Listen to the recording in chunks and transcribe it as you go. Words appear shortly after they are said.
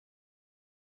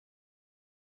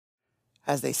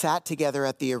As they sat together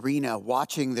at the arena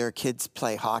watching their kids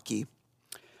play hockey,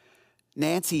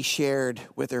 Nancy shared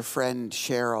with her friend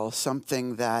Cheryl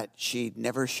something that she'd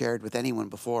never shared with anyone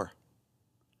before.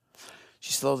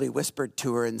 She slowly whispered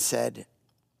to her and said,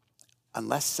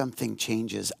 "Unless something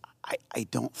changes, I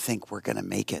don't think we're going to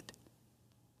make it."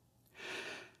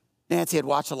 Nancy had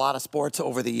watched a lot of sports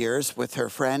over the years with her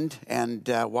friend and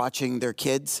watching their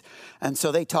kids. And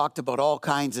so they talked about all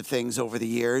kinds of things over the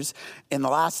years. In the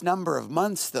last number of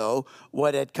months, though,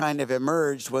 what had kind of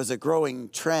emerged was a growing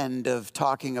trend of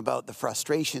talking about the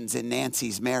frustrations in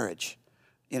Nancy's marriage.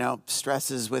 You know,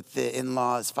 stresses with the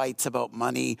in-laws, fights about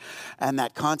money, and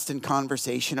that constant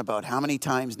conversation about how many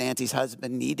times Nancy's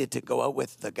husband needed to go out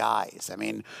with the guys. I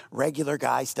mean, regular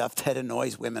guy stuff that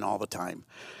annoys women all the time.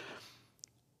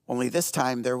 Only this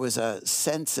time there was a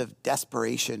sense of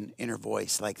desperation in her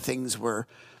voice, like things were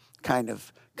kind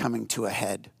of coming to a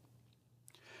head.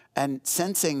 And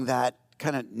sensing that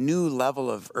kind of new level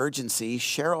of urgency,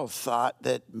 Cheryl thought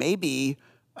that maybe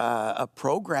a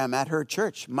program at her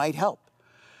church might help.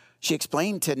 She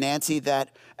explained to Nancy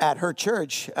that at her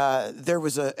church, there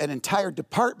was an entire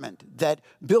department that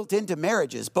built into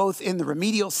marriages, both in the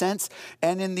remedial sense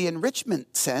and in the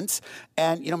enrichment sense.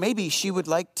 And, you know, maybe she would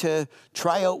like to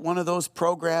try out one of those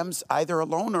programs either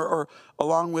alone or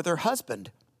along with her husband.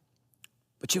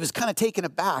 But she was kind of taken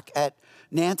aback at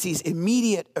Nancy's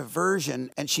immediate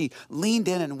aversion, and she leaned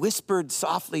in and whispered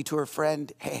softly to her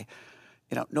friend, "Hey,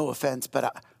 you know, no offense,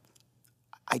 but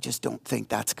I just don't think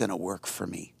that's going to work for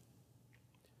me."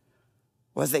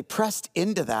 Well, as they pressed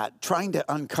into that, trying to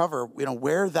uncover, you know,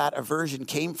 where that aversion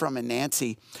came from in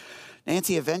Nancy,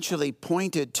 Nancy eventually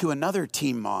pointed to another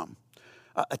teen mom,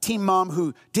 a teen mom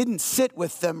who didn't sit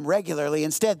with them regularly.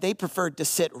 Instead, they preferred to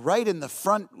sit right in the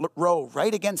front row,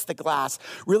 right against the glass,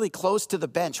 really close to the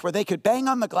bench, where they could bang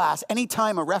on the glass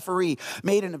anytime a referee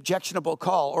made an objectionable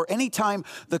call or anytime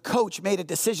the coach made a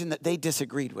decision that they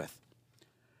disagreed with.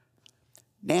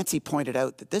 Nancy pointed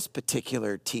out that this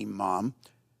particular teen mom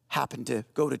happened to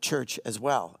go to church as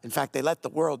well. In fact, they let the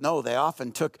world know they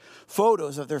often took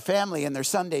photos of their family in their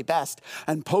Sunday best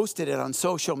and posted it on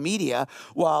social media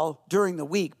while during the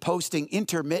week posting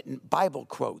intermittent Bible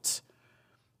quotes.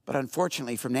 But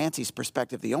unfortunately, from Nancy's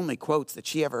perspective, the only quotes that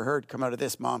she ever heard come out of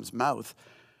this mom's mouth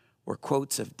were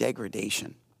quotes of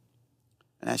degradation.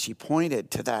 And as she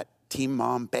pointed to that teen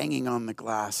mom banging on the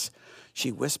glass,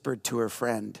 she whispered to her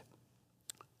friend,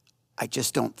 "I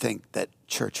just don't think that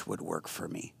church would work for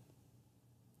me."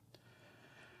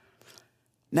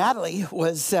 Natalie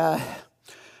was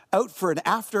out for an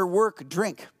after-work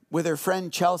drink with her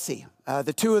friend Chelsea.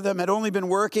 The two of them had only been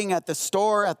working at the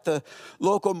store at the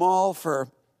local mall for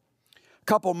a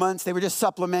couple months. They were just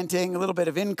supplementing a little bit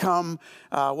of income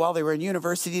while they were in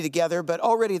university together, but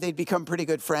already they'd become pretty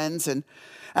good friends. And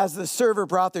as the server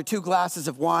brought their 2 glasses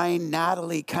of wine,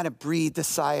 Natalie kind of breathed a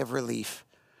sigh of relief.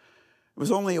 It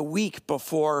was only a week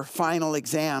before final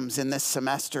exams in this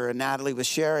semester, and Natalie was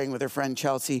sharing with her friend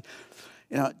Chelsea,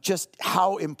 you know, just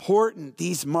how important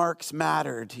these marks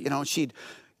mattered. You know, she'd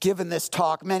given this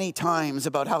talk many times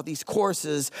about how these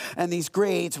courses and these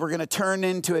grades were going to turn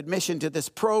into admission to this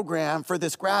program for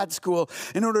this grad school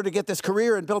in order to get this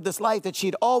career and build this life that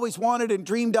she'd always wanted and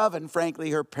dreamed of, and frankly,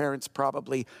 her parents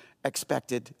probably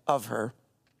expected of her.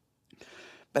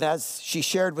 But as she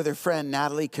shared with her friend,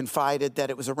 Natalie confided that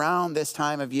it was around this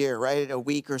time of year, right, a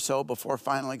week or so before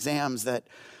final exams, that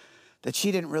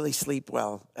she didn't really sleep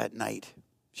well at night.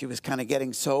 She was kind of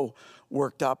getting so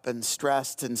worked up and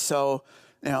stressed. And so,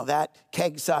 you know, that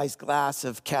keg-sized glass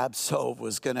of Cab Sauv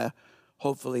was going to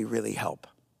hopefully really help.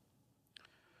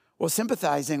 Well,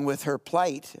 sympathizing with her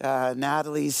plight,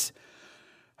 Natalie's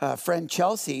friend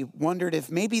Chelsea wondered if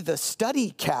maybe the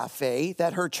study cafe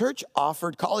that her church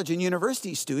offered college and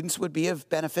university students would be of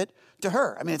benefit to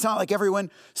her. I mean, it's not like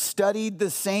everyone studied the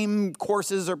same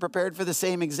courses or prepared for the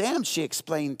same exams, she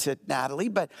explained to Natalie,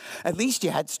 but at least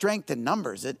you had strength in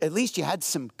numbers. At least you had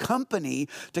some company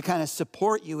to kind of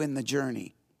support you in the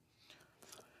journey.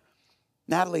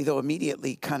 Natalie, though,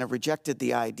 immediately kind of rejected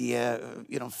the idea,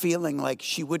 you know, feeling like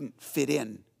she wouldn't fit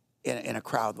in a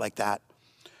crowd like that.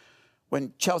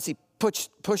 When Chelsea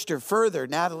pushed her further,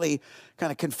 Natalie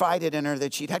kind of confided in her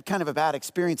that she'd had kind of a bad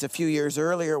experience a few years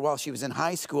earlier while she was in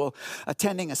high school,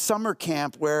 attending a summer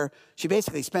camp where she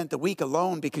basically spent the week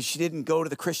alone because she didn't go to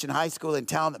the Christian high school in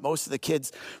town that most of the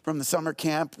kids from the summer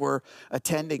camp were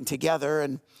attending together.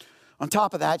 And on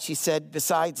top of that, she said,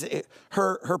 besides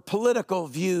her political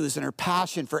views and her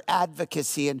passion for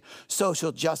advocacy and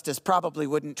social justice probably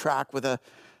wouldn't track with a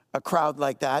crowd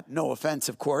like that. No offense,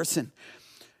 of course.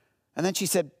 And then she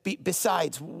said,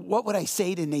 besides, what would I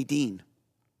say to Nadine?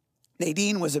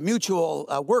 Nadine was a mutual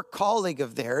work colleague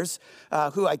of theirs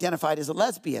who identified as a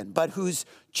lesbian, but whose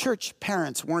church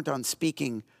parents weren't on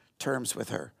speaking terms with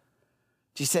her.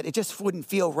 She said, it just wouldn't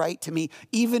feel right to me,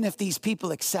 even if these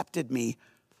people accepted me,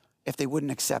 if they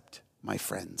wouldn't accept my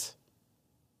friends.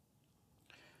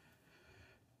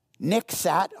 Nick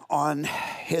sat on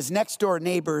his next door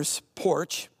neighbor's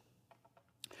porch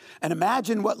and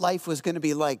imagined what life was going to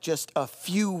be like just a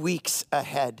few weeks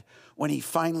ahead when he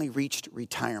finally reached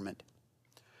retirement.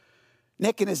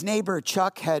 Nick and his neighbor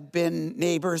Chuck had been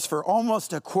neighbors for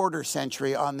almost a quarter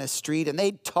century on this street, and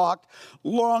they'd talked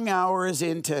long hours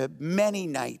into many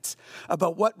nights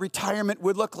about what retirement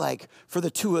would look like for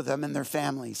the two of them and their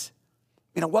families.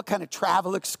 You know, what kind of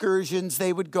travel excursions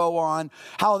they would go on,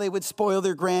 how they would spoil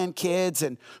their grandkids,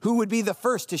 and who would be the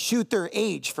first to shoot their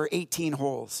age for 18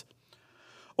 holes.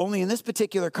 Only in this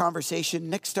particular conversation,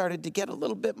 Nick started to get a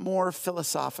little bit more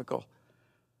philosophical.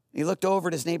 He looked over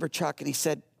at his neighbor Chuck and he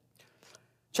said,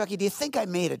 Chucky, do you think I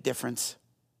made a difference?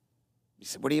 He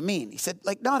said, what do you mean? He said,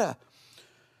 like not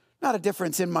a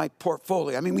difference in my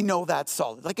portfolio. I mean, we know that's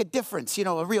solid. Like a difference, you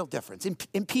know, a real difference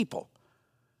in people.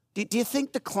 Do you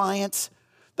think the clients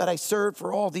that I served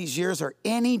for all these years are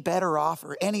any better off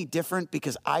or any different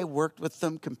because I worked with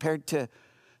them compared to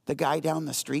the guy down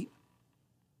the street?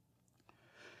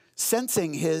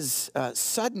 Sensing his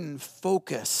sudden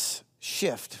focus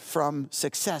shift from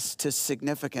success to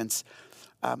significance,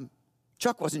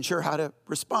 Chuck wasn't sure how to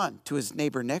respond to his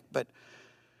neighbor Nick, but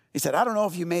he said, I don't know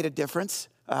if you made a difference,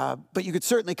 but you could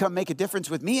certainly come make a difference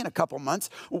with me in a couple months.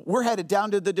 We're headed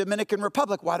down to the Dominican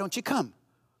Republic. Why don't you come?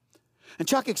 And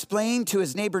Chuck explained to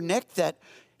his neighbor Nick that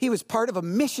he was part of a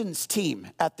missions team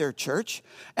at their church,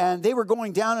 and they were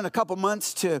going down in a couple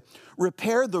months to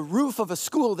repair the roof of a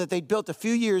school that they'd built a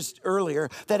few years earlier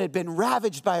that had been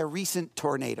ravaged by a recent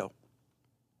tornado.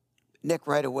 Nick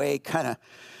right away kind of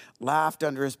laughed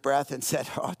under his breath and said,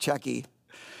 oh, Chucky,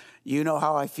 you know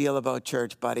how I feel about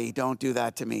church, buddy. Don't do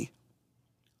that to me.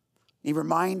 He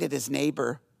reminded his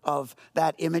neighbor of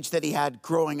that image that he had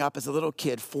growing up as a little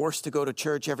kid, forced to go to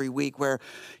church every week, where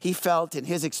he felt in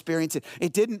his experience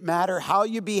it didn't matter how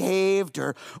you behaved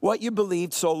or what you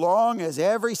believed, so long as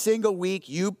every single week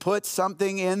you put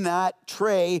something in that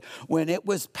tray when it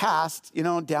was passed, you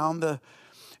know, down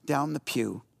the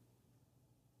pew.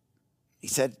 He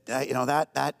said,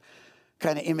 that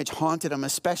kind of image haunted him,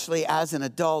 especially as an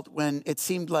adult, when it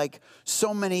seemed like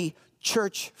so many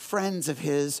church friends of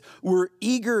his were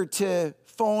eager to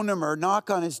phone him or knock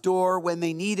on his door when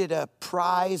they needed a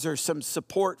prize or some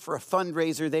support for a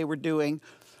fundraiser they were doing,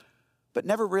 but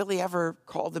never really ever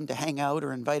called him to hang out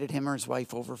or invited him or his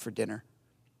wife over for dinner.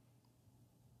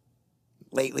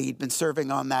 Lately, he'd been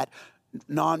serving on that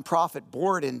nonprofit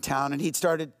board in town, and he'd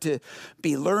started to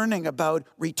be learning about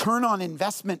return on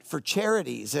investment for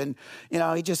charities. And, you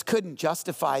know, he just couldn't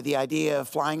justify the idea of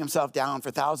flying himself down for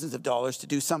thousands of dollars to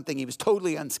do something he was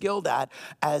totally unskilled at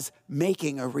as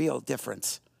making a real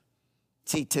difference.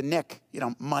 See, to Nick, you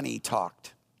know, money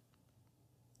talked.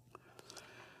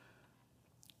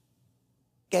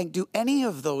 Gang, do any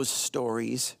of those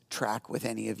stories track with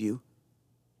any of you?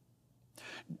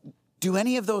 Do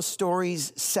any of those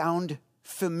stories sound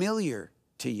familiar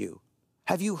to you?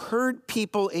 Have you heard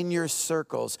people in your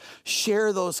circles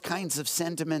share those kinds of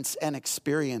sentiments and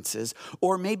experiences?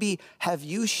 Or maybe have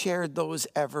you shared those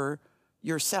ever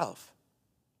yourself?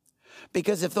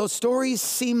 Because if those stories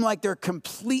seem like they're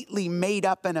completely made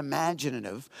up and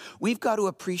imaginative, we've got to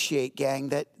appreciate, gang,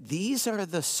 that these are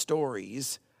the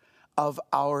stories of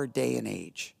our day and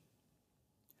age.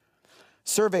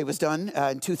 Survey was done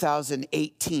in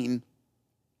 2018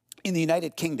 in the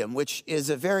United Kingdom, which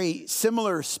is a very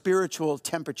similar spiritual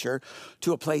temperature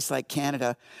to a place like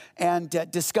Canada, and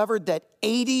discovered that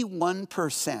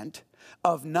 81%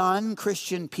 of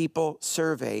non-Christian people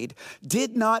surveyed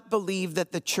did not believe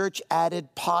that the church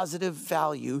added positive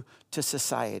value to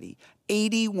society.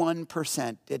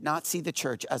 81% did not see the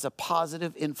church as a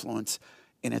positive influence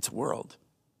in its world.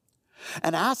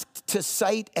 And asked to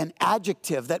cite an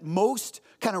adjective that most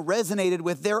kind of resonated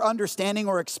with their understanding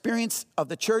or experience of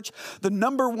the church, the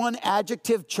number one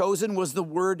adjective chosen was the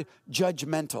word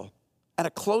judgmental. And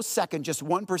a close second, just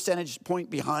 1 percentage point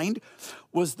behind,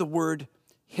 was the word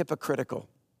hypocritical.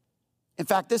 In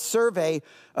fact, this survey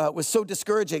was so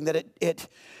discouraging that it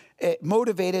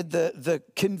motivated the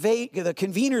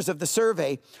conveners of the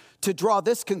survey to draw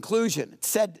this conclusion. It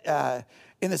said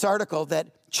in this article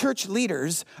that church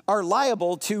leaders are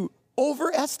liable to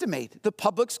overestimate the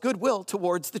public's goodwill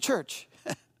towards the church.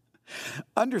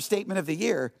 Understatement of the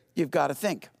year, you've got to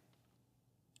think.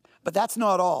 But that's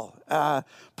not all.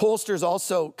 Pollsters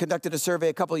also conducted a survey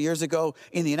a couple of years ago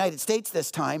in the United States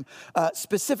this time,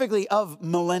 specifically of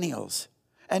millennials,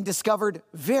 and discovered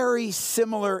very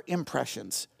similar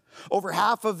impressions. Over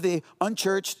half of the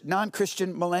unchurched,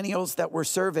 non-Christian millennials that were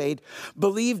surveyed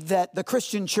believed that the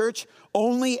Christian church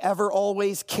only ever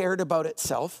always cared about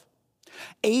itself.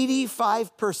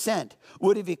 85%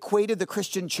 would have equated the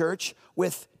Christian church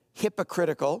with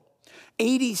hypocritical.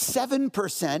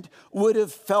 87% would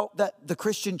have felt that the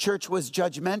Christian church was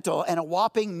judgmental, and a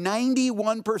whopping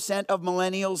 91% of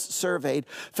millennials surveyed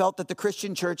felt that the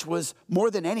Christian church was,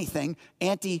 more than anything,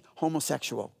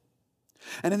 anti-homosexual.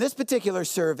 And in this particular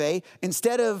survey,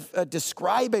 instead of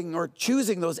describing or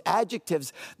choosing those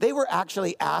adjectives, they were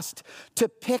actually asked to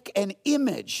pick an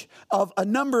image of a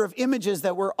number of images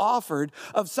that were offered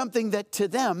of something that to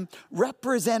them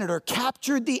represented or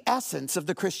captured the essence of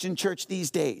the Christian church these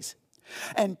days.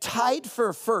 And tied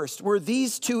for first were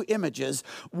these two images,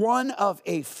 one of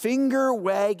a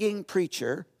finger-wagging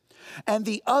preacher and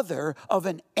the other of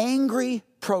an angry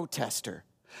protester.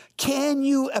 Can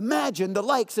you imagine the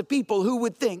likes of people who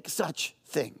would think such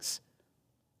things?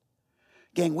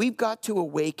 Gang, we've got to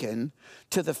awaken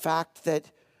to the fact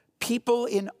that people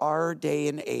in our day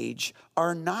and age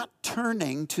are not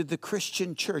turning to the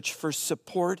Christian church for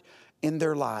support in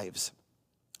their lives.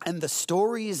 And the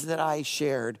stories that I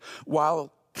shared,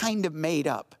 while kind of made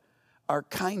up, are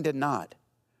kind of not.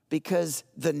 Because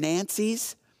the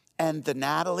Nancys and the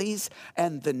Natalies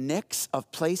and the Nicks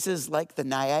of places like the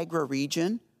Niagara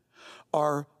region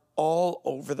are all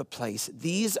over the place.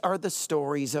 These are the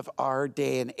stories of our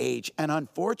day and age. And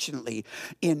unfortunately,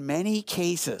 in many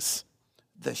cases,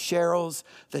 the Cheryls,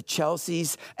 the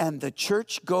Chelseas, and the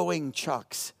church-going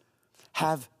Chucks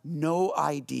have no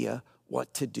idea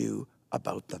what to do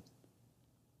about them.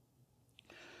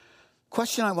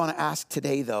 Question I want to ask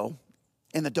today, though,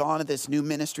 in the dawn of this new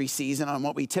ministry season on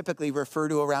what we typically refer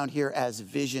to around here as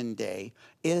Vision Day,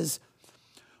 is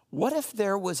what if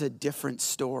there was a different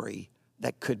story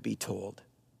that could be told?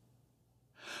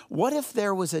 What if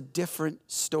there was a different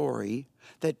story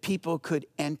that people could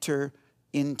enter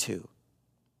into?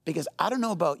 Because I don't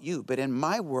know about you, but in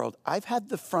my world, I've had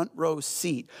the front row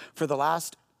seat for the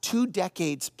last 2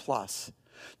 decades plus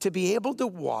to be able to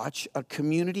watch a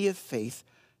community of faith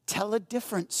tell a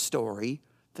different story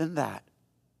than that.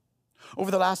 Over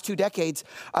the last 2 decades,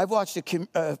 I've watched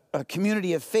a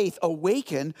community of faith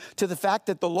awaken to the fact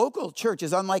that the local church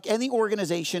is unlike any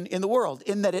organization in the world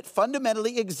in that it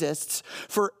fundamentally exists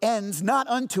for ends not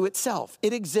unto itself.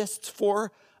 It exists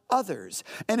for others.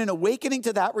 And an awakening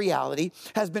to that reality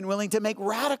has been willing to make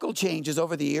radical changes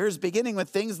over the years, beginning with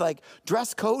things like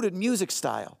dress code and music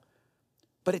style.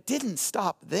 But it didn't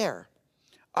stop there.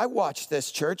 I watched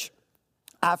this church,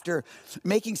 after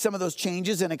making some of those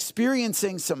changes and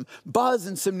experiencing some buzz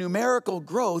and some numerical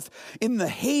growth, in the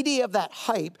heyday of that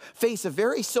hype, face a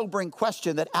very sobering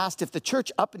question that asked if the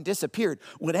church up and disappeared,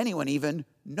 would anyone even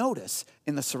notice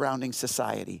in the surrounding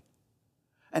society?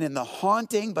 And in the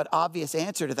haunting but obvious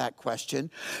answer to that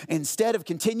question, instead of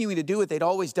continuing to do what they'd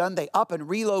always done, they up and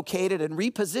relocated and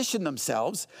repositioned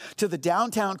themselves to the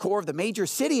downtown core of the major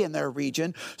city in their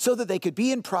region so that they could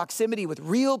be in proximity with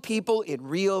real people in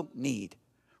real need,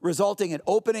 resulting in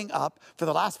opening up, for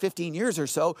the last 15 years or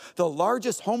so, the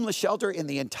largest homeless shelter in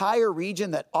the entire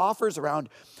region that offers around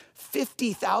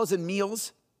 50,000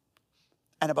 meals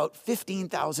and about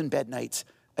 15,000 bed nights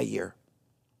a year.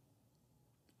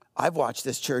 I've watched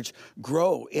this church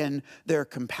grow in their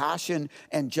compassion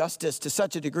and justice to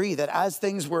such a degree that as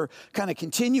things were kind of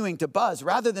continuing to buzz,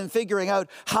 rather than figuring out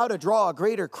how to draw a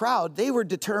greater crowd, they were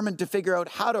determined to figure out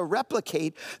how to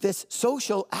replicate this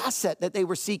social asset that they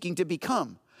were seeking to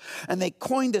become. And they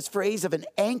coined this phrase of an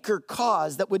anchor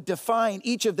cause that would define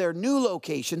each of their new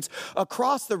locations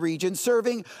across the region,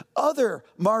 serving other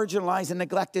marginalized and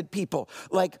neglected people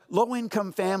like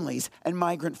low-income families and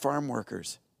migrant farm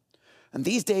workers. And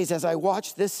these days, as I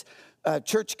watch this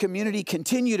church community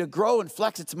continue to grow and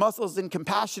flex its muscles in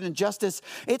compassion and justice,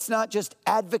 it's not just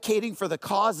advocating for the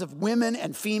cause of women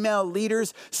and female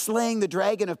leaders, slaying the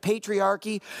dragon of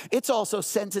patriarchy. It's also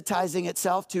sensitizing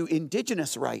itself to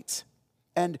indigenous rights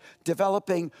and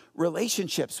developing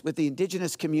relationships with the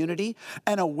indigenous community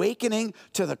and awakening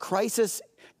to the crisis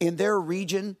in their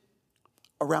region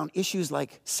around issues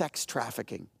like sex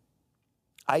trafficking.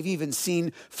 I've even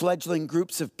seen fledgling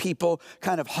groups of people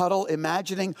kind of huddle,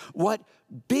 imagining what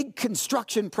big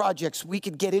construction projects we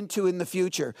could get into in the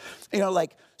future. You know,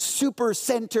 like super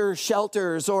center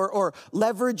shelters or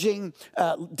leveraging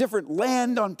different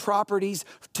land on properties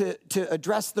to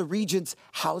address the region's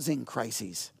housing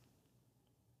crises.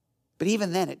 But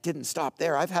even then, it didn't stop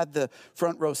there. I've had the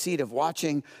front row seat of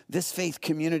watching this faith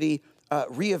community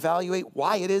reevaluate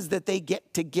why it is that they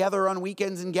get together on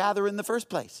weekends and gather in the first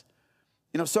place.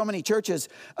 You know, so many churches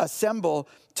assemble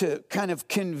to kind of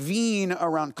convene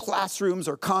around classrooms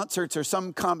or concerts or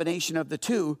some combination of the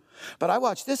two. But I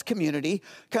watched this community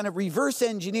kind of reverse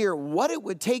engineer what it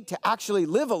would take to actually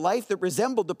live a life that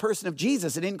resembled the person of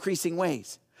Jesus in increasing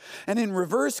ways. And in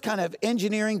reverse kind of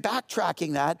engineering,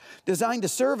 backtracking that, designed a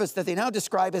service that they now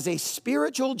describe as a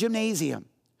spiritual gymnasium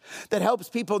that helps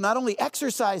people not only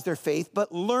exercise their faith,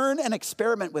 but learn and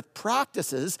experiment with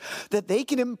practices that they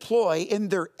can employ in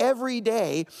their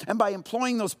everyday. And by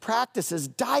employing those practices,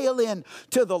 dial in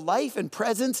to the life and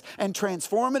presence and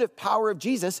transformative power of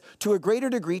Jesus to a greater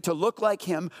degree to look like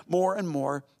him more and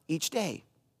more each day.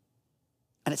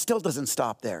 And it still doesn't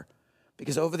stop there.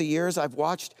 Because over the years, I've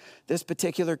watched this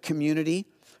particular community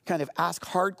kind of ask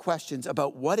hard questions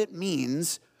about what it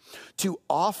means to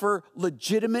offer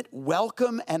legitimate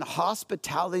welcome and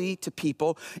hospitality to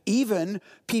people, even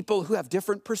people who have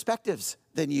different perspectives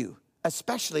than you,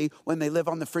 especially when they live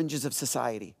on the fringes of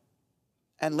society.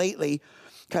 And lately,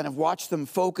 kind of watch them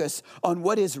focus on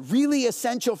what is really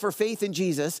essential for faith in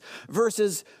Jesus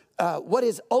versus what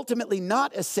is ultimately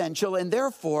not essential, and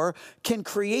therefore can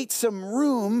create some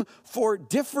room for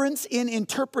difference in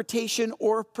interpretation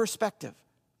or perspective.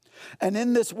 And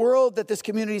in this world that this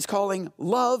community is calling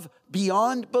love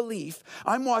beyond belief,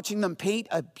 I'm watching them paint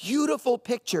a beautiful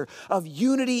picture of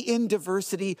unity in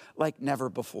diversity like never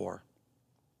before.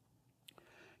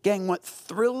 Gang, what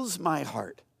thrills my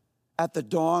heart at the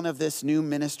dawn of this new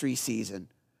ministry season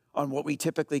on what we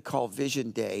typically call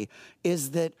Vision Day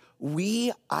is that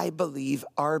we, I believe,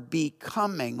 are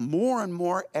becoming more and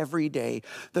more every day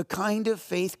the kind of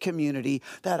faith community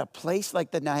that a place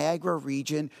like the Niagara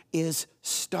region is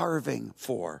starving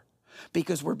for.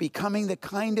 Because we're becoming the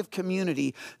kind of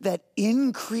community that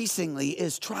increasingly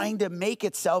is trying to make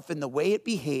itself in the way it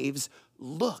behaves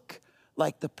look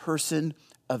like the person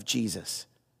of Jesus.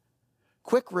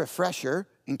 Quick refresher,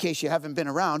 in case you haven't been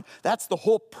around, that's the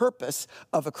whole purpose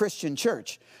of a Christian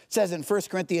church. It says in 1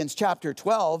 Corinthians chapter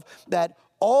 12 that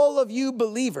all of you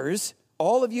believers,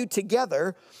 all of you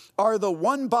together, are the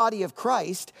one body of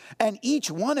Christ, and each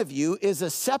one of you is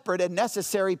a separate and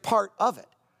necessary part of it.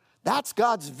 That's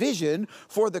God's vision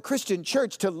for the Christian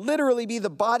church, to literally be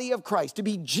the body of Christ, to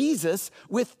be Jesus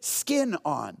with skin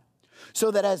on.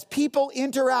 So that as people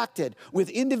interacted with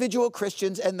individual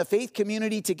Christians and the faith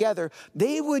community together,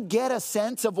 they would get a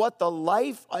sense of what the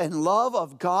life and love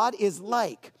of God is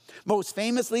like. Most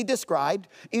famously described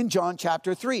in John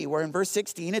chapter 3, where in verse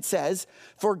 16 it says,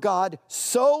 "For God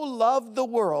so loved the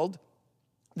world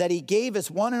that he gave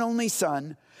his one and only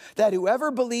Son, that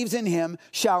whoever believes in him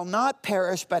shall not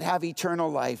perish but have eternal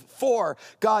life. For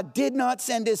God did not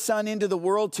send his Son into the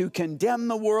world to condemn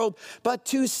the world, but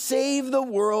to save the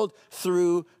world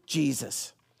through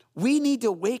Jesus." We need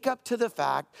to wake up to the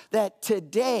fact that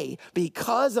today,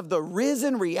 because of the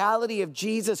risen reality of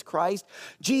Jesus Christ,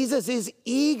 Jesus is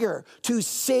eager to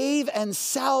save and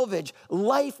salvage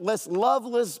lifeless,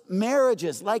 loveless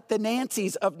marriages like the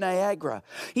Nancys of Niagara.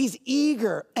 He's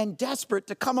eager and desperate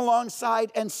to come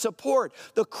alongside and support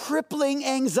the crippling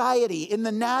anxiety in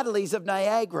the Natalies of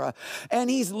Niagara. And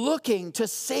he's looking to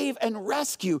save and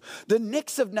rescue the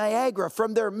Nicks of Niagara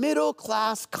from their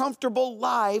middle-class, comfortable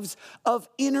lives of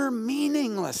inner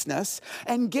meaninglessness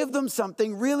and give them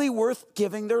something really worth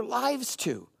giving their lives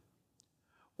to.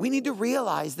 We need to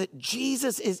realize that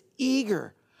Jesus is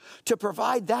eager to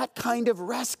provide that kind of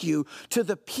rescue to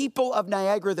the people of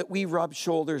Niagara that we rub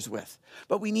shoulders with.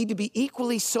 But we need to be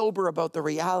equally sober about the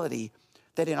reality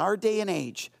that in our day and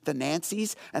age, the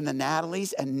Nancys and the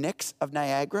Natalies and Nicks of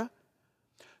Niagara,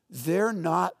 they're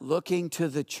not looking to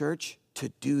the church to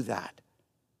do that.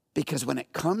 Because when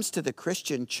it comes to the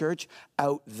Christian church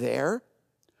out there,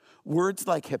 words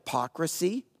like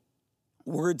hypocrisy,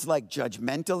 words like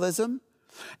judgmentalism,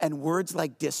 and words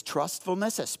like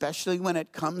distrustfulness, especially when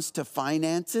it comes to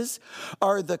finances,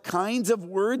 are the kinds of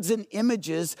words and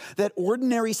images that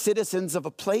ordinary citizens of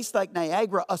a place like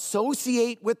Niagara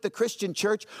associate with the Christian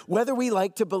church, whether we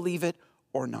like to believe it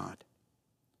or not.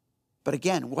 But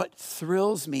again, what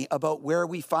thrills me about where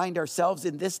we find ourselves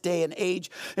in this day and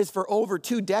age is for over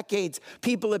 2 decades,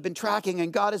 people have been tracking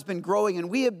and God has been growing, and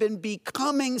we have been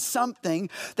becoming something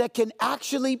that can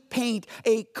actually paint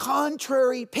a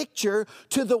contrary picture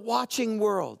to the watching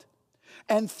world.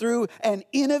 and through an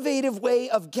innovative way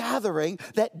of gathering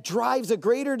that drives a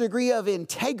greater degree of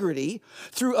integrity,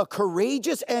 through a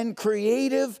courageous and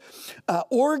creative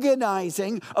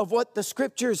organizing of what the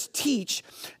scriptures teach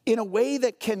in a way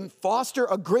that can foster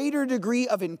a greater degree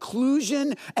of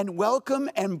inclusion and welcome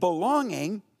and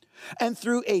belonging, and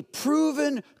through a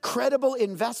proven, credible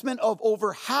investment of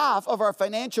over half of our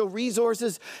financial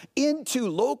resources into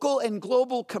local and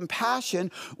global compassion,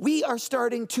 we are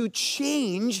starting to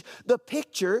change the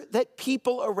picture that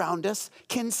people around us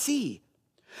can see.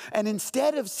 And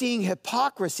instead of seeing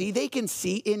hypocrisy, they can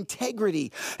see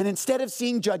integrity. And instead of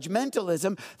seeing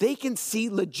judgmentalism, they can see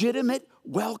legitimate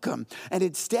welcome. And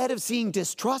instead of seeing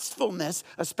distrustfulness,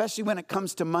 especially when it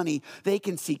comes to money, they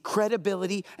can see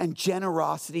credibility and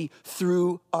generosity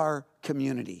through our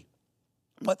community.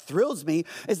 What thrills me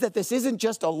is that this isn't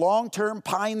just a long-term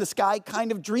pie-in-the-sky kind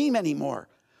of dream anymore.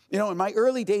 You know, in my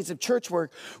early days of church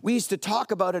work, we used to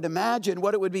talk about it, imagine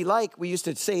what it would be like, we used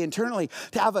to say internally,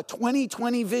 to have a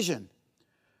 2020 vision.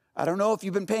 I don't know if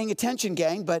you've been paying attention,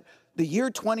 gang, but the year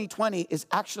 2020 is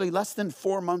actually less than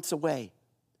 4 months away.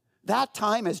 That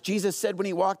time, as Jesus said when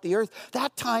he walked the earth,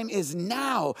 that time is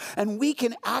now. And we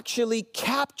can actually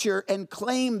capture and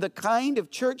claim the kind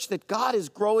of church that God is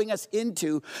growing us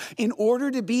into in order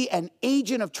to be an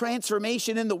agent of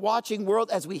transformation in the watching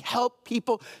world as we help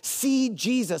people see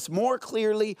Jesus more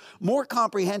clearly, more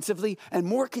comprehensively, and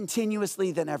more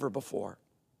continuously than ever before.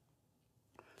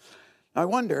 I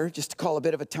wonder, just to call a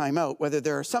bit of a timeout, whether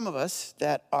there are some of us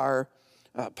that are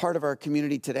part of our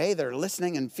community today that are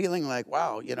listening and feeling like,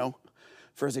 wow, you know,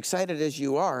 for as excited as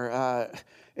you are,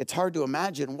 it's hard to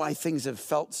imagine why things have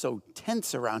felt so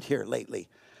tense around here lately.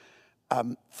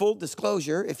 Full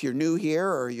disclosure, if you're new here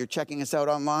or you're checking us out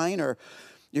online or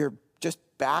you're just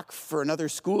back for another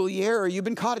school year or you've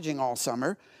been cottaging all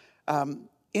summer,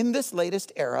 in this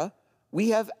latest era, we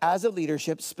have, as a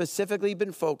leadership, specifically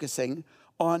been focusing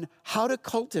on how to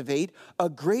cultivate a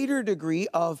greater degree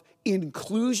of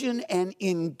inclusion and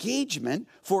engagement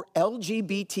for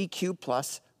LGBTQ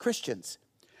plus Christians.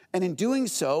 And in doing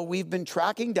so, we've been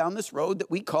tracking down this road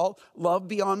that we call love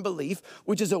beyond belief,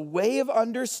 which is a way of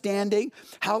understanding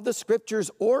how the scriptures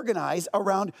organize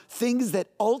around things that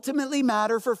ultimately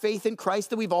matter for faith in Christ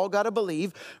that we've all got to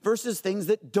believe versus things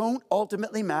that don't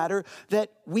ultimately matter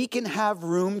that we can have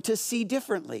room to see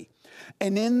differently.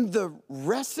 And in the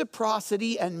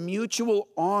reciprocity and mutual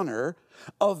honor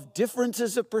of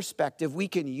differences of perspective, we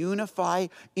can unify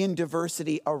in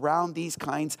diversity around these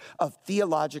kinds of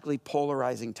theologically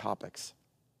polarizing topics.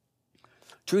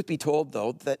 Truth be told,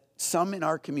 though, that some in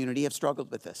our community have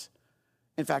struggled with this.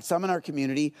 In fact, some in our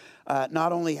community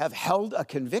not only have held a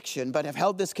conviction, but have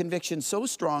held this conviction so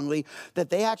strongly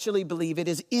that they actually believe it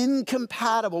is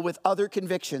incompatible with other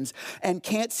convictions and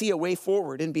can't see a way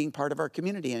forward in being part of our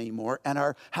community anymore and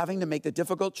are having to make the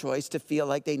difficult choice to feel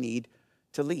like they need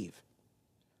to leave.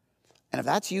 And if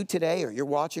that's you today or you're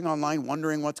watching online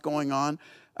wondering what's going on,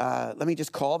 let me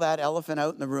just call that elephant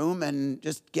out in the room and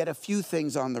just get a few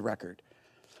things on the record.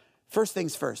 First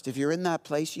things first, if you're in that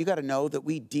place, you got to know that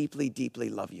we deeply, deeply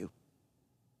love you.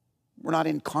 We're not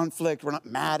in conflict. We're not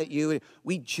mad at you.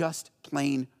 We just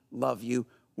plain love you,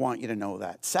 want you to know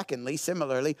that. Secondly,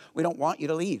 similarly, we don't want you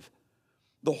to leave.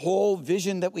 The whole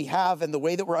vision that we have and the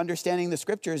way that we're understanding the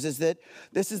scriptures is that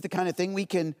this is the kind of thing we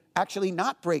can actually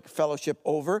not break fellowship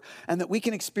over, and that we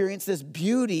can experience this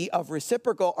beauty of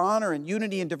reciprocal honor and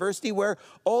unity and diversity where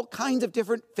all kinds of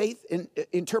different faith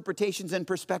interpretations and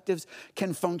perspectives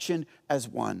can function as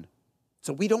one.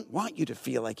 So we don't want you to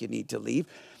feel like you need to leave.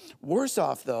 Worse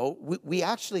off, though, we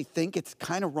actually think it's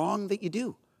kind of wrong that you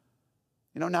do.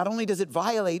 You know, not only does it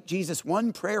violate Jesus'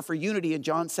 one prayer for unity in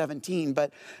John 17,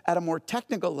 but at a more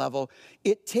technical level,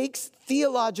 it takes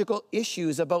theological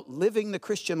issues about living the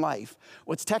Christian life,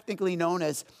 what's technically known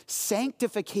as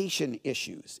sanctification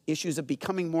issues, issues of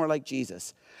becoming more like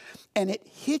Jesus, and it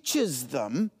hitches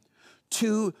them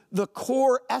to the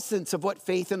core essence of what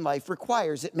faith and life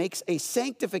requires. It makes a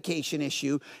sanctification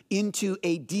issue into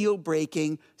a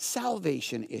deal-breaking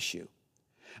salvation issue.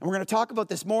 And we're going to talk about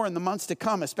this more in the months to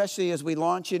come, especially as we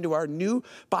launch into our new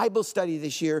Bible study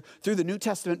this year through the New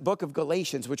Testament book of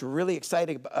Galatians, which we're really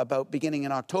excited about beginning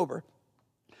in October.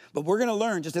 But we're going to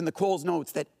learn just in the Coles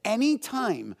notes that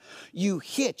anytime you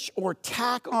hitch or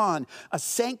tack on a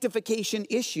sanctification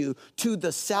issue to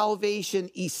the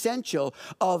salvation essential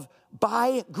of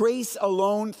by grace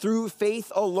alone, through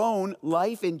faith alone,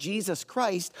 life in Jesus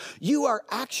Christ, you are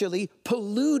actually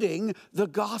polluting the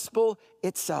gospel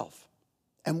itself.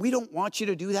 And we don't want you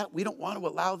to do that. We don't want to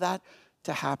allow that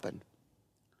to happen.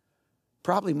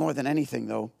 Probably more than anything,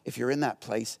 though, if you're in that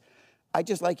place, I'd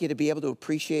just like you to be able to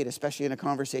appreciate, especially in a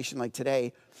conversation like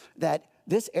today, that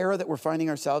this era that we're finding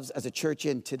ourselves as a church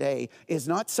in today is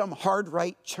not some hard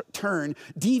right turn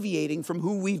deviating from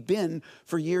who we've been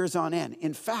for years on end.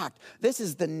 In fact, this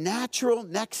is the natural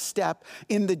next step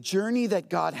in the journey that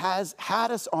God has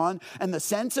had us on and the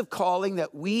sense of calling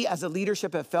that we as a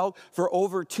leadership have felt for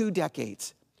over 2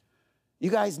 decades.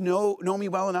 You guys know me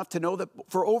well enough to know that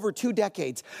for over 2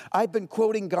 decades, I've been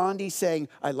quoting Gandhi saying,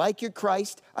 I like your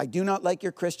Christ, I do not like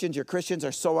your Christians. Your Christians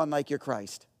are so unlike your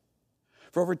Christ.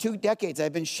 For over 2 decades,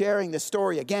 I've been sharing this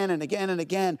story again and again and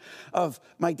again of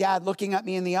my dad looking at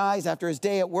me in the eyes after his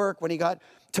day at work when he got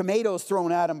tomatoes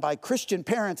thrown at him by Christian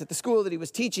parents at the school that he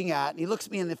was teaching at. And he looks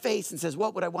me in the face and says,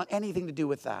 what would I want anything to do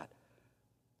with that?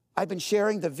 I've been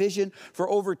sharing the vision for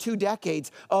over 2 decades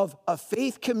of a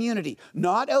faith community,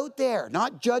 not out there,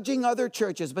 not judging other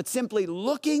churches, but simply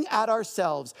looking at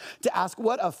ourselves to ask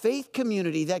what a faith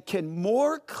community that can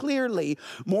more clearly,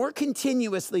 more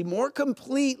continuously, more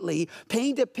completely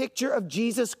paint a picture of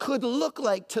Jesus could look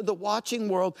like to the watching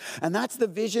world. And that's the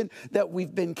vision that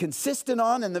we've been consistent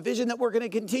on and the vision that we're going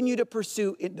to continue to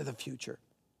pursue into the future.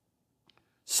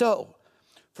 So,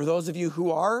 for those of you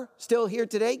who are still here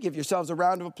today, give yourselves a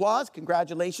round of applause.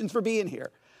 Congratulations for being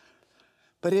here.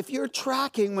 But if you're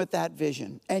tracking with that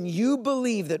vision and you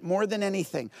believe that more than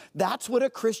anything, that's what a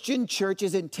Christian church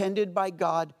is intended by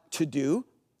God to do,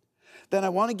 then I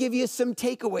want to give you some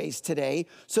takeaways today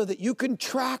so that you can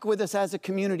track with us as a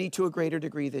community to a greater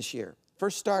degree this year. For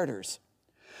starters,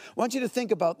 I want you to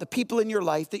think about the people in your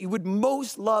life that you would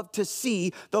most love to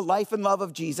see the life and love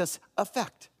of Jesus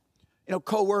affect. You know,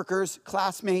 coworkers,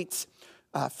 classmates,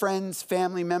 friends,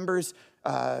 family members,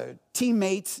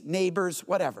 teammates, neighbors,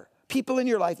 whatever. People in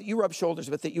your life that you rub shoulders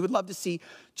with that you would love to see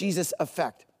Jesus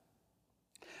affect.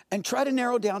 And try to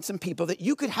narrow down some people that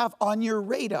you could have on your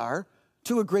radar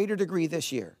to a greater degree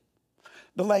this year.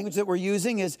 The language that we're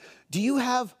using is, do you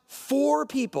have 4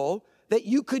 people that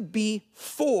you could be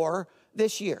for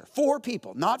this year? 4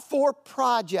 people, not 4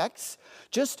 projects,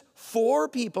 just 4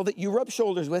 people that you rub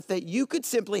shoulders with that you could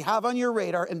simply have on your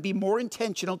radar and be more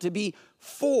intentional to be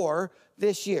for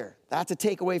this year. That's a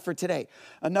takeaway for today.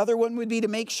 Another one would be to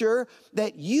make sure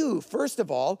that you, first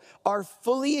of all, are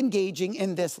fully engaging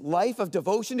in this life of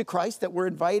devotion to Christ that we're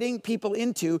inviting people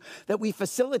into, that we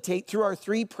facilitate through our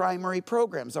 3 primary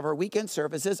programs of our weekend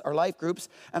services, our life groups,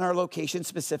 and our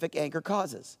location-specific anchor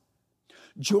causes.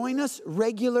 Join us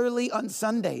regularly on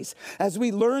Sundays as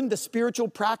we learn the spiritual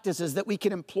practices that we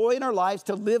can employ in our lives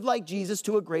to live like Jesus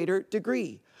to a greater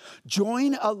degree.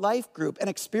 Join a life group and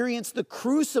experience the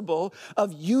crucible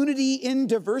of unity in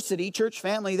diversity church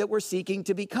family that we're seeking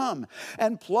to become.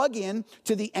 And plug in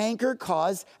to the anchor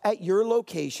cause at your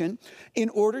location in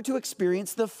order to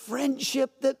experience the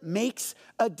friendship that makes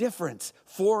a difference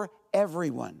for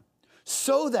everyone.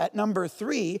 So that, number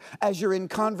 3, as you're in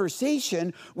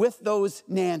conversation with those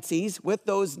Nancys, with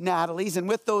those Natalies, and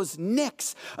with those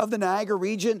Nicks of the Niagara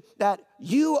region that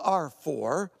you are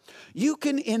for, you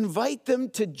can invite them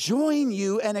to join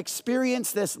you and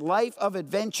experience this life of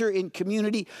adventure in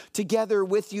community together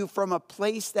with you from a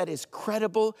place that is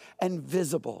credible and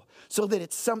visible, so that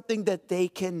it's something that they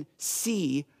can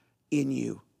see in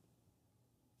you.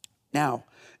 Now,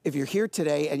 if you're here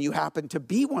today and you happen to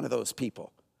be one of those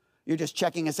people, you're just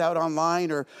checking us out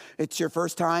online, or it's your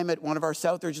first time at one of our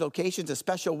Southridge locations, a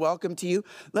special welcome to you.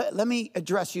 Let me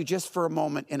address you just for a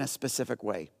moment in a specific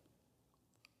way.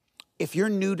 If you're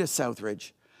new to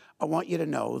Southridge, I want you to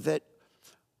know that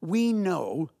we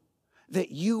know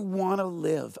that you want to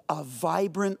live a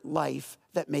vibrant life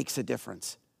that makes a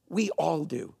difference. We all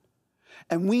do.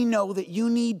 And we know that you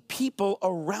need people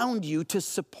around you to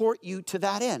support you to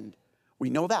that end. We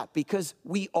know that because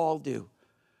we all do.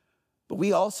 But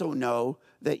we also know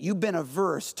that you've been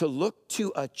averse to look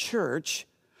to a church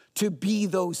to be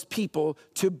those people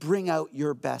to bring out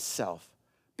your best self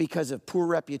because of poor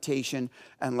reputation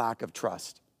and lack of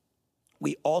trust.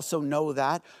 We also know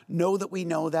that we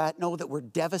know that we're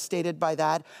devastated by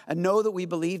that, and know that we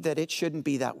believe that it shouldn't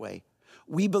be that way.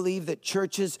 We believe that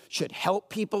churches should help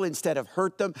people instead of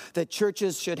hurt them, that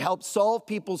churches should help solve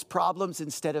people's problems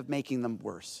instead of making them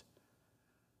worse.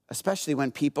 Especially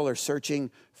when people are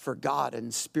searching for God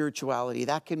and spirituality.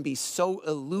 That can be so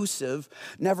elusive,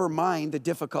 never mind the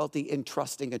difficulty in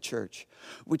trusting a church.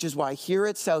 Which is why here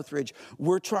at Southridge,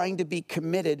 we're trying to be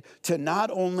committed to not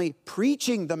only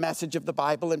preaching the message of the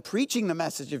Bible and preaching the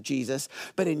message of Jesus,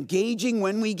 but engaging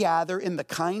when we gather in the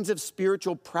kinds of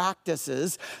spiritual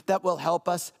practices that will help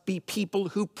us be people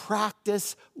who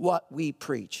practice what we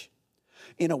preach.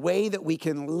 in a way that we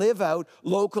can live out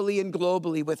locally and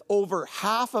globally with over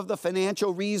half of the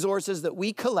financial resources that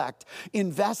we collect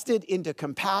invested into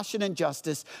compassion and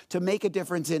justice to make a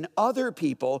difference in other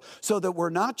people, so that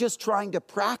we're not just trying to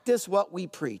practice what we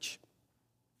preach,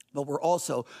 but we're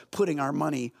also putting our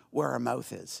money where our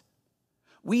mouth is.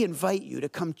 We invite you to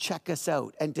come check us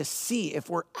out and to see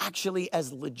if we're actually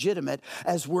as legitimate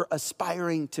as we're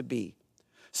aspiring to be.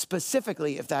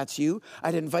 Specifically, if that's you,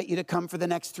 I'd invite you to come for the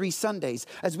next 3 Sundays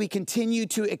as we continue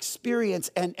to experience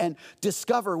and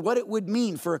discover what it would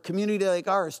mean for a community like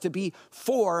ours to be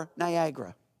for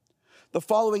Niagara. The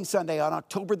following Sunday, on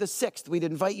October the 6th, we'd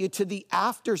invite you to the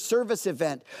after-service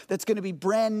event that's going to be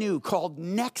brand new called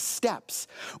Next Steps,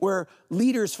 where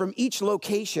leaders from each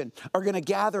location are going to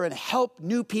gather and help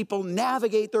new people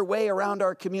navigate their way around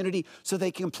our community so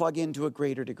they can plug in to a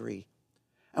greater degree.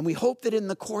 And we hope that in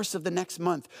the course of the next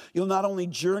month, you'll not only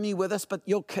journey with us, but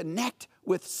you'll connect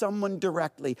with someone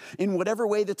directly in whatever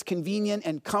way that's convenient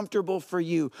and comfortable for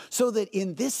you, so that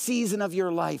in this season of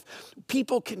your life,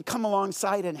 people can come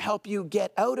alongside and help you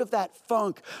get out of that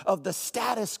funk of the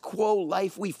status quo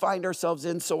life we find ourselves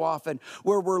in so often,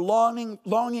 where we're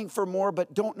longing for more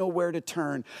but don't know where to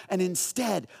turn. And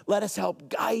instead, let us help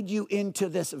guide you into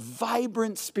this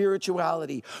vibrant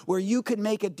spirituality where you can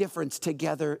make a difference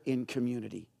together in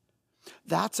community.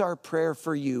 That's our prayer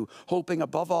for you, hoping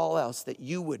above all else that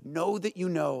you would know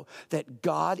that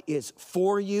God is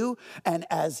for you. And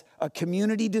as a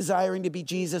community desiring to be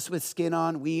Jesus with skin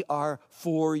on, we are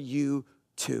for you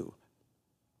too.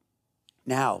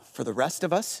 Now, for the rest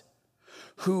of us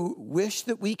who wish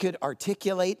that we could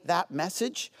articulate that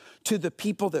message to the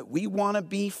people that we want to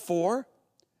be for,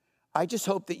 I just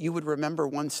hope that you would remember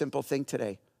one simple thing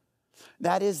today.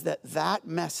 That is that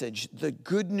message, the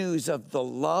good news of the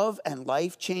love and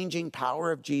life-changing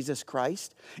power of Jesus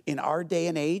Christ in our day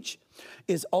and age,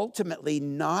 is ultimately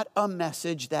not a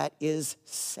message that is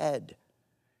said.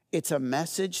 It's a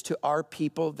message to our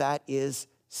people that is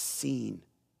seen.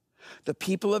 The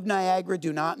people of Niagara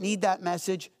do not need that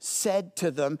message said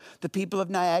to them. The people of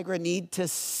Niagara need to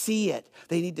see it.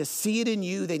 They need to see it in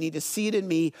you. They need to see it in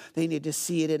me. They need to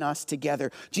see it in us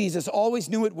together. Jesus always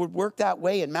knew it would work that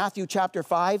way. In Matthew chapter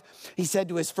 5, he said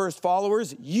to his first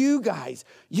followers, "You guys,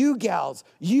 you gals,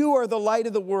 you are the light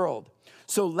of the world.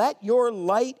 So let your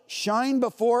light shine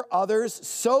before others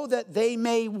so that they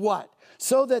may" what?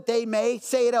 So that they may,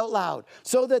 say it out loud,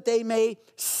 so that they may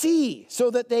see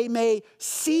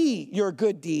your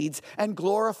good deeds and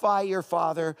glorify your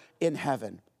Father in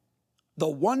heaven. The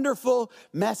wonderful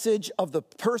message of the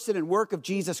person and work of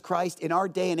Jesus Christ in our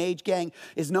day and age, gang,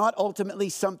 is not ultimately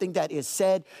something that is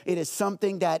said. It is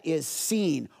something that is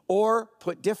seen. Or,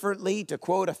 put differently, to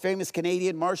quote a famous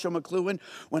Canadian, Marshall McLuhan,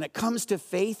 when it comes to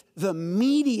faith, the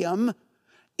medium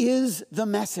is the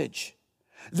message.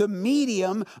 The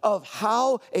medium of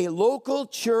how a local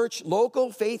church,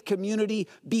 local faith community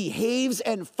behaves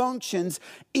and functions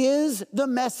is the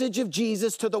message of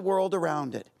Jesus to the world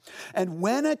around it. And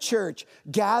when a church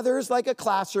gathers like a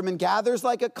classroom and gathers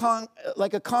like a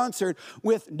concert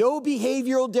with no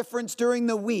behavioral difference during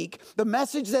the week, the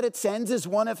message that it sends is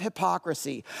one of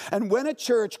hypocrisy. And when a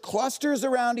church clusters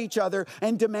around each other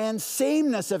and demands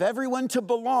sameness of everyone to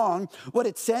belong, what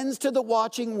it sends to the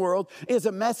watching world is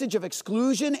a message of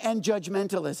exclusion and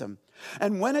judgmentalism.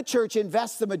 And when a church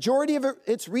invests the majority of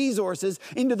its resources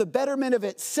into the betterment of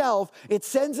itself, it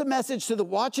sends a message to the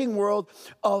watching world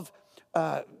of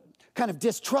kind of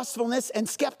distrustfulness and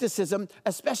skepticism,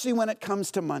 especially when it comes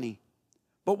to money.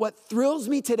 But what thrills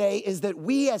me today is that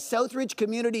we as Southridge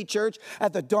Community Church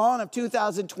at the dawn of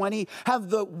 2020 have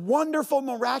the wonderful,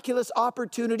 miraculous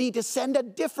opportunity to send a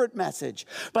different message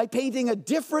by painting a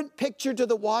different picture to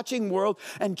the watching world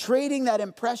and trading that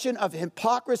impression of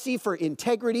hypocrisy for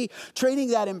integrity,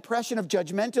 trading that impression of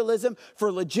judgmentalism for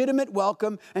legitimate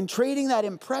welcome, and trading that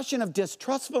impression of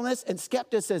distrustfulness and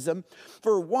skepticism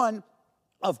for one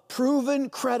of proven,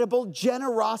 credible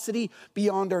generosity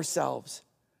beyond ourselves.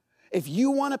 If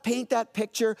you want to paint that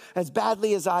picture as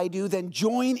badly as I do, then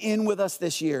join in with us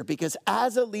this year, because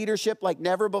as a leadership like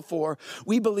never before,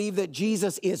 we believe that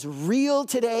Jesus is real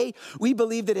today. We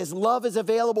believe that his love is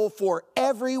available for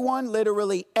everyone,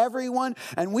 literally everyone.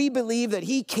 And we believe that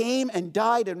he came and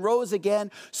died and rose again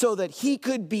so that he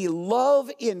could be love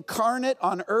incarnate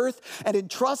on earth and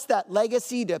entrust that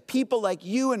legacy to people like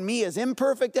you and me, as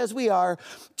imperfect as we are,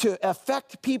 to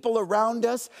affect people around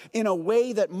us in a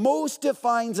way that most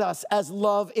defines us as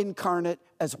love incarnate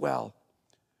as well.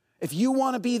 If you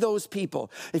want to be those people,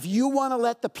 if you want to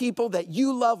let the people that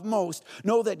you love most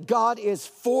know that God is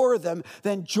for them,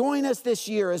 then join us this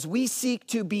year as we seek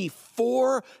to be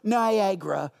for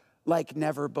Niagara like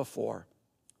never before.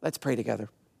 Let's pray together.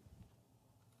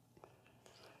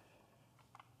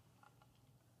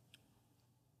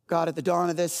 God, at the dawn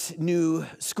of this new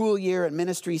school year and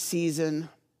ministry season,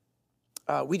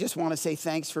 we just want to say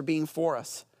thanks for being for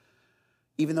us.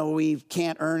 Even though we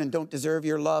can't earn and don't deserve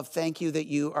your love, thank you that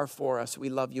you are for us. We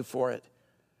love you for it.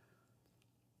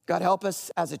 God, help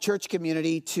us as a church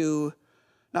community to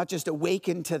not just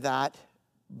awaken to that,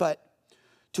 but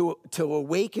to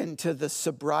awaken to the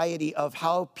sobriety of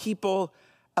how people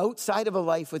outside of a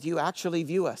life with you actually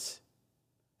view us.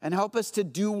 And help us to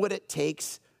do what it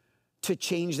takes to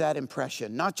change that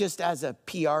impression, not just as a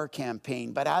PR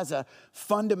campaign, but as a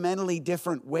fundamentally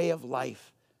different way of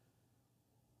life.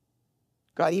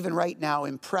 God, even right now,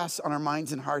 impress on our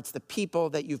minds and hearts the people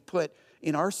that you've put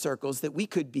in our circles that we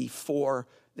could be for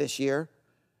this year.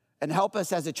 And help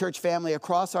us as a church family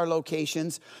across our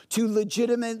locations to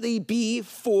legitimately be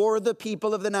for the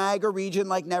people of the Niagara region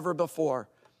like never before.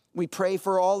 We pray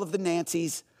for all of the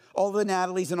Nancys, all the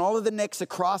Natalies, and all of the Nicks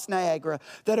across Niagara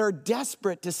that are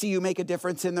desperate to see you make a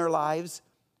difference in their lives,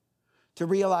 to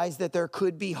realize that there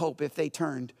could be hope if they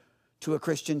turned to a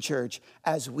Christian church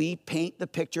as we paint the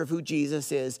picture of who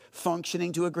Jesus is,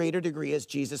 functioning to a greater degree as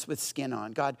Jesus with skin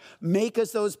on. God, make us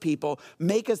those people,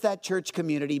 make us that church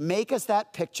community, make us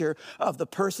that picture of the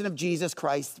person of Jesus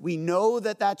Christ. We know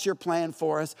that that's your plan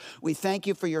for us. We thank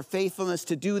you for your faithfulness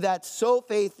to do that so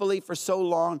faithfully for so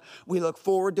long. We look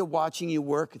forward to watching you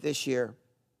work this year.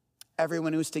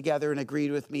 Everyone who's together and agreed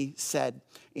with me said,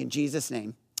 in Jesus'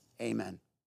 name, amen.